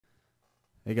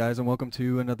Hey guys, and welcome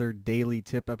to another daily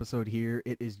tip episode here.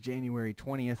 It is January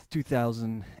 20th,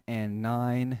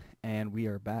 2009, and we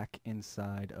are back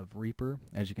inside of Reaper,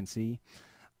 as you can see.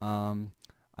 Um,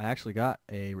 I actually got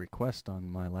a request on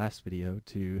my last video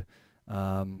to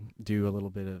do a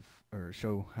little bit of, or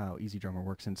show how EasyDrummer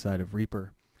works inside of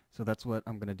Reaper. So that's what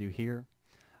I'm going to do here.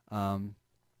 Um,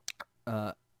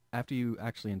 uh, After you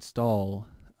actually install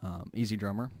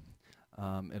EasyDrummer,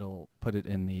 it'll put it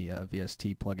in the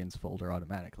VST plugins folder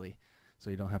automatically, so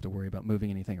you don't have to worry about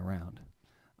moving anything around.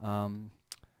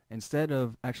 Instead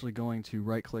of actually going to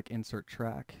right-click Insert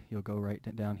Track, you'll go right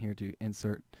down here to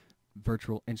Insert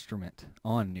Virtual Instrument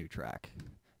on New Track.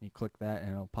 You click that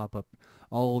and it'll pop up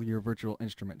all your virtual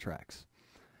instrument tracks.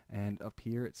 And up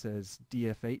here it says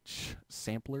DFH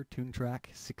Sampler Tune Track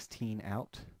 16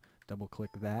 Out. Double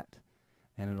click that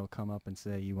and it'll come up and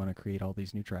say you want to create all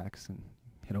these new tracks, and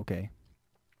hit OK.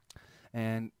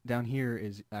 And down here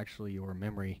is actually your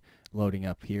memory loading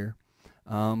up here.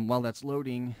 While that's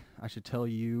loading, I should tell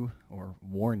you, or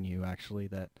warn you actually,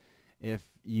 that if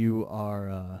you are,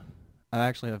 I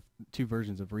actually have two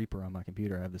versions of Reaper on my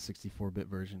computer. I have the 64-bit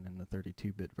version and the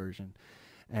 32-bit version.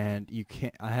 And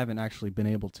I haven't actually been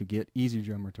able to get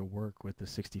EasyDrummer to work with the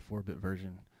 64-bit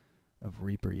version of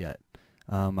Reaper yet.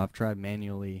 I've tried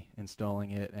manually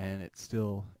installing it, and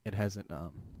it hasn't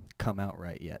come out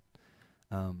right yet.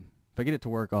 If I get it to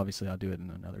work, obviously I'll do it in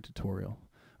another tutorial,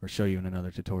 or show you in another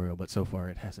tutorial, but so far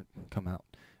it hasn't come out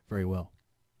very well.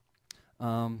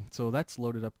 So that's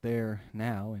loaded up there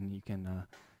now, and you can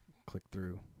click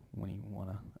through when you want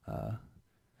to.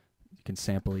 You can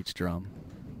sample each drum.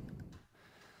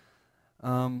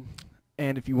 And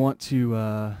if you want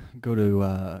to go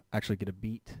to actually get a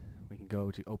beat, we can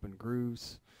go to Open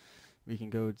Grooves. We can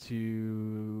go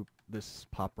to this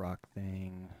pop rock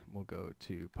thing. We'll go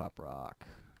to pop rock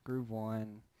groove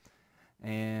 1,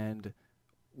 and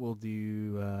we'll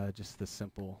do just the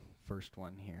simple first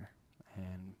one here.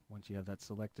 And once you have that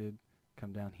selected,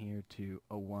 come down here to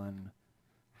 01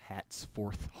 hats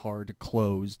fourth hard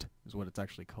closed is what it's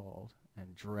actually called,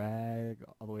 and drag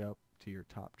all the way up to your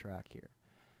top track here,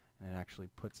 and it actually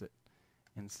puts it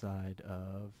inside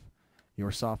of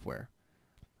your software.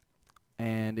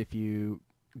 And if you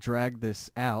drag this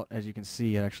out, as you can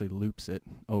see, it actually loops it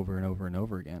over and over and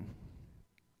over again.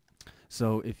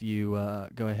 So if you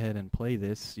go ahead and play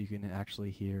this, you can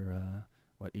actually hear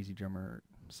what EasyDrummer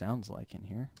sounds like in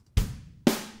here.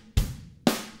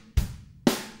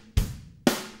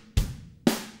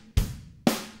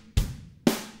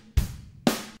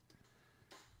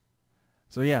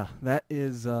 So yeah, that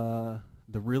is the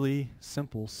really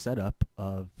simple setup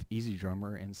of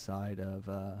EasyDrummer inside of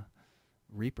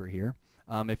Reaper here.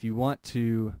 If you want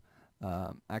to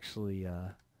actually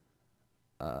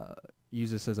use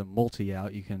this as a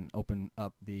multi-out, you can open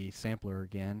up the sampler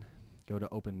again, go to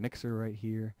Open Mixer right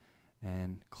here,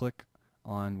 and click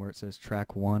on where it says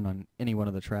Track 1 on any one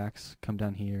of the tracks. Come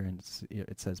down here and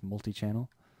it says Multi-Channel,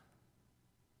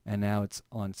 and now it's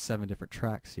on 7 different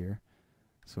tracks here.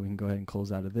 So we can go ahead and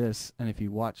close out of this, and if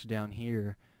you watch down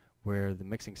here where the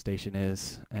mixing station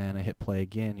is, and I hit play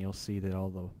again, you'll see that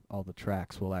all the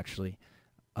tracks will actually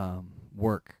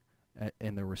work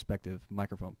in their respective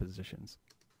microphone positions.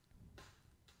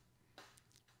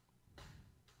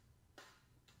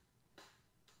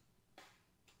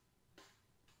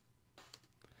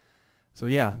 So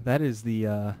yeah, that is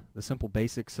the simple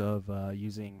basics of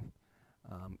using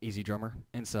EasyDrummer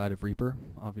inside of Reaper.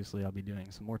 Obviously, I'll be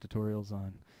doing some more tutorials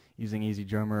on using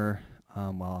EasyDrummer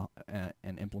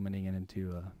and implementing it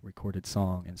into a recorded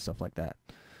song and stuff like that.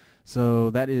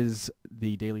 So that is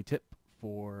the daily tip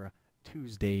for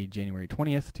Tuesday, January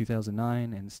 20th,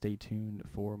 2009, and stay tuned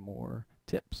for more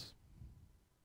tips.